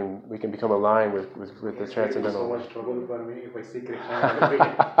back. We can become aligned with the transcendental. So much trouble for me if I see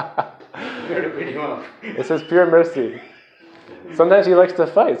Krishna. It's his pure mercy. Sometimes he likes to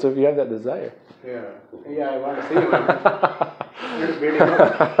fight, so if you have that desire. Yeah, I want to see him.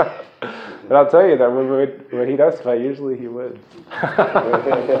 But I'll tell you that when he does fight, usually he wins.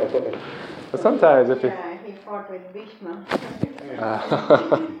 But sometimes if he fought with Bhishma.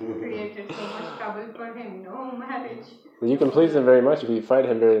 Created so much trouble for him. No marriage. You can please him very much if you fight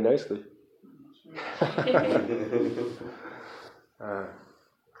him very nicely.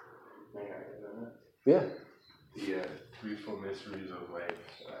 Yeah. The threefold mysteries of life,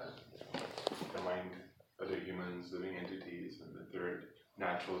 the mind, other humans, living entities, and the third,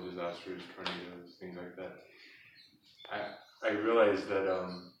 natural disasters, tornadoes, things like that. I realize that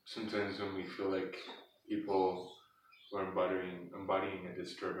sometimes when we feel like people who are embodying a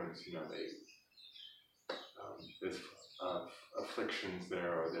disturbance, there's afflictions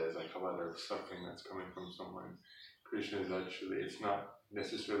there, or there's like a lot of suffering that's coming from someone. Krishna is actually, it's not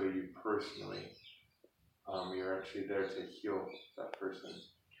necessarily you personally. You're actually there to heal that person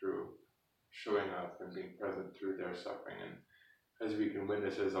through showing up and being present through their suffering. And as we can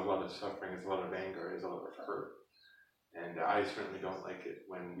witness, there's a lot of suffering, there's a lot of anger, there's a lot of hurt. And I certainly don't like it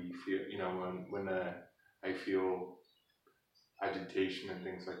when we feel, when I feel agitation and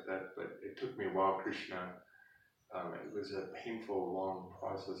things like that. But it took me a while, Krishna. It was a painful, long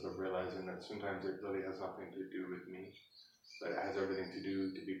process of realizing that sometimes it really has nothing to do with me, but it has everything to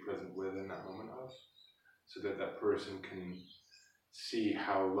do to be present with in that moment of, so that that person can see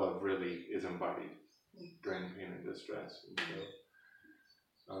how love really is embodied during pain and distress. And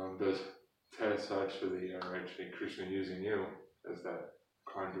so those tests are actually Krishna using you as that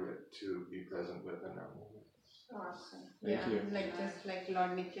conduit to be present with in that moment. Awesome. Thank you. Like just like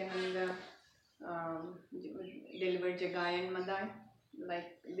Lord Nityananda delivered Jagai and Madai, like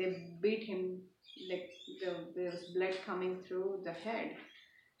they beat him, like there was blood coming through the head,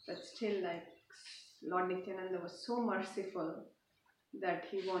 but still like Lord Nityananda was so merciful that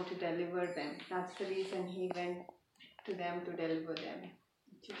he wanted to deliver them. That's the reason he went to them to deliver them,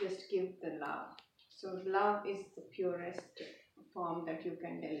 to just give the love. So love is the purest form that you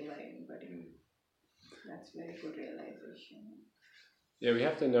can deliver anybody. That's very good realization. Yeah, we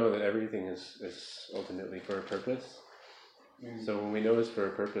have to know that everything is ultimately for a purpose. So when we know it's for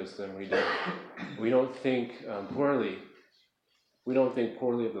a purpose, then we don't think poorly. We don't think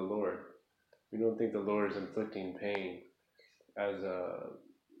poorly of the Lord. We don't think the Lord is inflicting pain as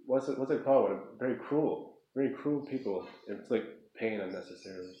what's it called? Very cruel people inflict pain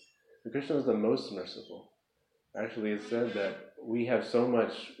unnecessarily. The Krishna is the most merciful. Actually, it's said that we have so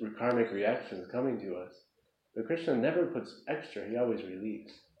much karmic reactions coming to us. But Krishna never puts extra. He always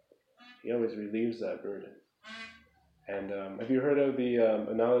relieves. He always relieves that burden. And have you heard of the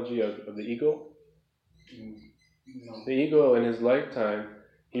analogy of the eagle? No. The eagle in his lifetime,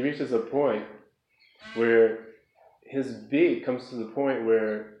 he reaches a point where his beak comes to the point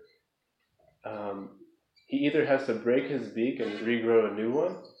where he either has to break his beak and regrow a new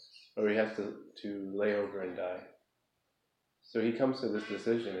one, or he has to lay over and die. So he comes to this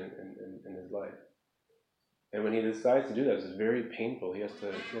decision in his life. And when he decides to do that, it's very painful. He has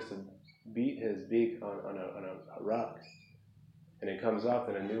to beat his beak on a rock. And it comes off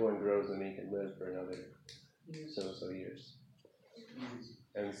and a new one grows and he can live for another so years.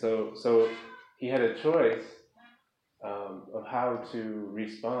 And so he had a choice of how to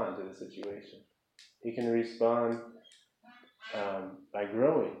respond to the situation. He can respond by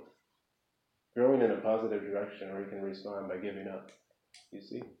growing in a positive direction, or he can respond by giving up. You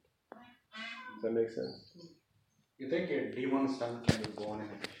see? Does that make sense? You think a demon son can be born in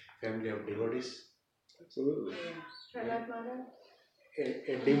a family of devotees? Absolutely.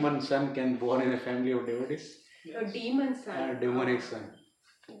 A demon son can be born in a family of devotees? A demon son. A demonic son.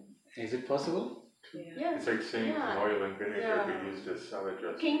 Is it possible? Yes. It's like saying oil and vinegar be used as salad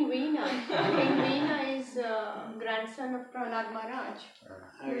dressing. King Veena. King Veena is grandson of Prahlad Maharaj.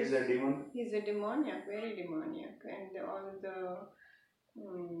 Is a demon? He's a demoniac, very demoniac. And all the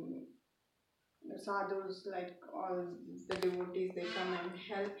sadhus, like all the devotees, they come and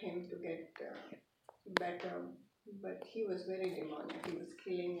help him to get better. But he was very demoniac. He was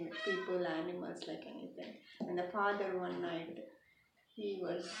killing people, animals, like anything. And the father one night, he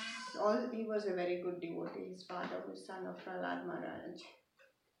was a very good devotee. His father was son of Prahlad Maharaj.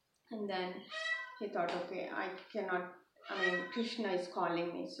 And then he thought, okay, Krishna is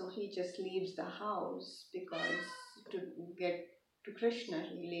calling me. So he just leaves the house because to get to Krishna,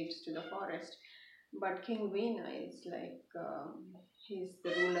 he leaves to the forest. But King Veena is like, he's the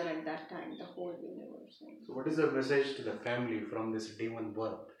ruler at that time, the whole universe. So what is the message to the family from this demon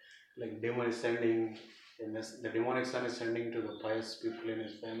birth? Like demon is sending, the demonic son is sending to the pious people in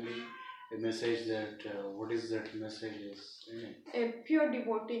his family a message that, what is that message is? A pure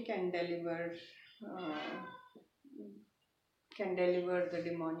devotee can deliver the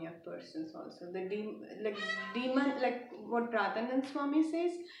demoniac persons also. The demon, like what Radhanand Swami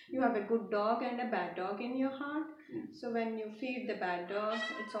says, you have a good dog and a bad dog in your heart. So when you feed the bad dog,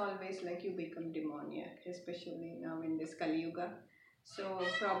 it's always like you become demoniac, especially now in this Kali Yuga. So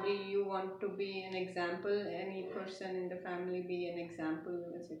probably you want to be an example, any person in the family be an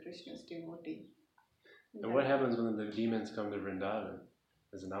example as a Krishna's devotee. And what happens when the demons come to Vrindavan?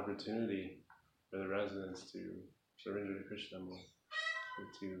 There's an opportunity for the residents to surrender to Krishna more,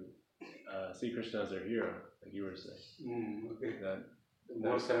 to see Krishna as their hero, like you were saying. Okay.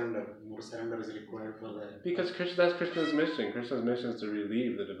 More surrender is required for that. Because that's Krishna's mission. Krishna's mission is to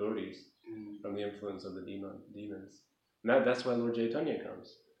relieve the devotees from the influence of the demons. And that's why Lord Chaitanya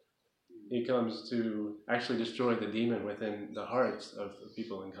comes. He comes to actually destroy the demon within the hearts of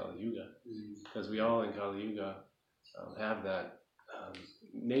people in Kali Yuga. Because we all in Kali Yuga have that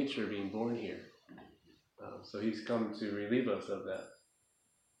nature being born here. So he's come to relieve us of that.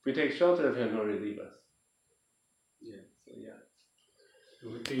 If we take shelter of him, he'll relieve us.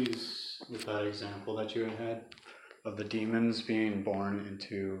 With that example that you had of the demons being born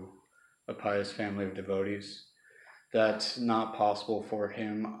into a pious family of devotees, that's not possible for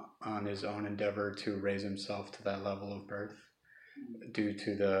him on his own endeavor to raise himself to that level of birth. Due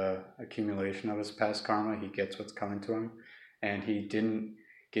to the accumulation of his past karma, he gets what's coming to him, and he didn't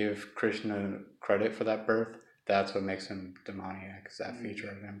give Krishna credit for that birth. That's what makes him demoniac, is that feature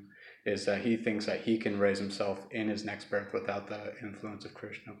of him, is that he thinks that he can raise himself in his next birth without the influence of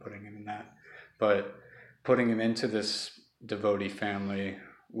Krishna putting him in that. But putting him into this devotee family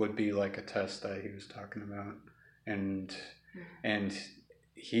would be like a test that he was talking about. And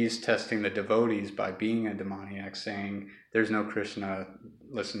he's testing the devotees by being a demoniac, saying, there's no Krishna,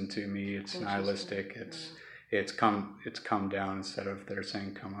 listen to me, it's nihilistic, it's come down, instead of they're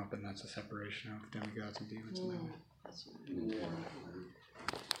saying come up, and that's a separation of demigods and demons.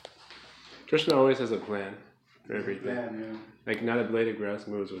 Krishna always has a plan for everything. Like not a blade of grass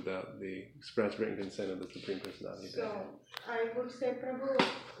moves without the express written consent of the Supreme Personality. So I would say, Prabhu,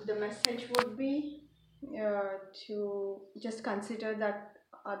 the message would be to just consider that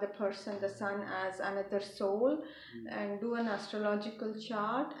other person, the sun, as another soul, and do an astrological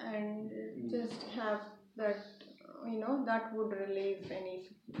chart and just have that, that would relieve any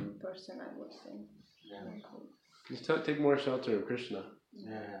person, I would say. Just take more shelter of Krishna.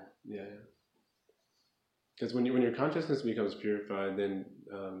 Yeah. Because when your consciousness becomes purified, then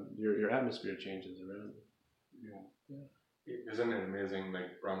your atmosphere changes around you. Yeah. Isn't it amazing?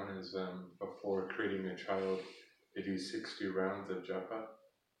 Like Brahmanas, before creating a child, they do 60 rounds of japa,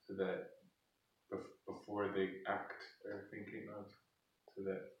 so that before they act, they're thinking of, so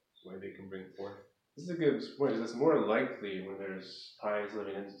that way they can bring forth. This is a good point. It's more likely when there's pious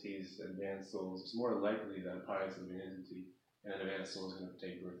living entities, advanced souls, it's more likely that a pious living entity and an advanced soul is going to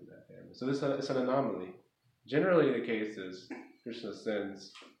take birth in that family. So it's an anomaly. Generally, the case is Krishna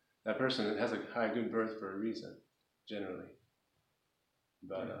sends that person has a high good birth for a reason, generally.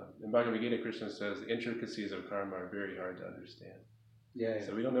 But in Bhagavad Gita, Krishna says the intricacies of karma are very hard to understand.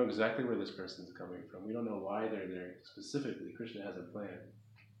 So we don't know exactly where this person's coming from. We don't know why they're there specifically. Krishna has a plan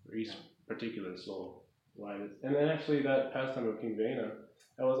for each particular soul. And then actually that pastime of King Vena,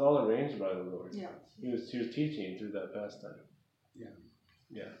 that was all arranged by the Lord. Yeah. He was teaching through that pastime.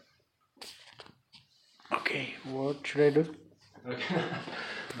 Yeah. Okay, what should I do? Okay.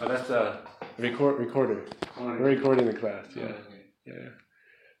 That's a recorder. We're recording the class. Yeah.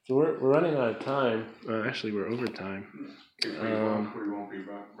 So we're running out of time. Actually, we're over time. If we won't be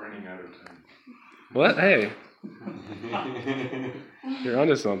running out of time. What? Hey. You're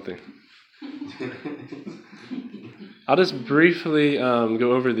onto something. I'll just briefly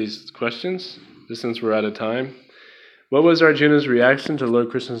go over these questions, just since we're out of time. What was Arjuna's reaction to Lord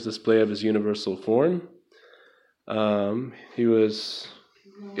Krishna's display of his universal form? He was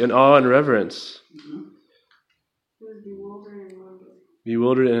in awe and reverence. He was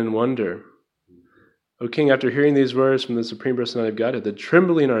bewildered and in wonder. O King, after hearing these words from the Supreme Personality of Godhead, the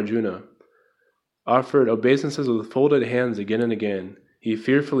trembling Arjuna offered obeisances with folded hands again and again. He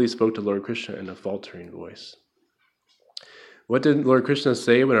fearfully spoke to Lord Krishna in a faltering voice. What did Lord Krishna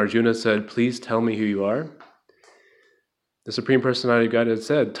say when Arjuna said, "Please tell me who you are"? The Supreme Personality of Godhead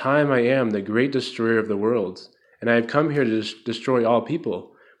said, "Time I am the great destroyer of the worlds, and I have come here to destroy all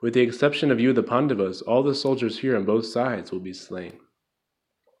people. With the exception of you, the Pandavas, all the soldiers here on both sides will be slain."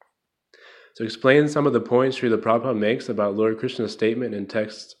 So explain some of the points Srila Prabhupada makes about Lord Krishna's statement in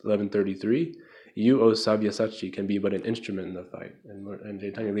text 1133, "You, O Sabyasachi, can be but an instrument in the fight." And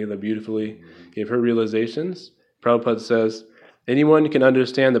Chaitanya Leela beautifully gave her realizations. Prabhupada says, anyone who can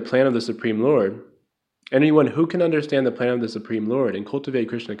understand the plan of the Supreme Lord and cultivate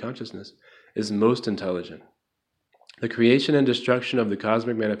Krishna consciousness is most intelligent. The creation and destruction of the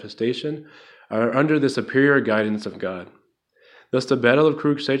cosmic manifestation are under the superior guidance of God. Thus the battle of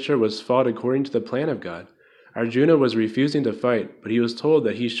Kurukshetra was fought according to the plan of God. Arjuna was refusing to fight, but he was told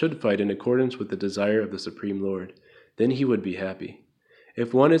that he should fight in accordance with the desire of the Supreme Lord. Then he would be happy.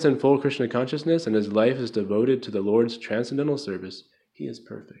 If one is in full Krishna consciousness and his life is devoted to the Lord's transcendental service, he is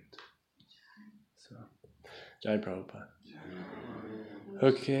perfect. So, Jai Prabhupada.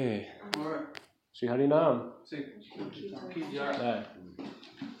 Okay. Shri Harinam. Jai.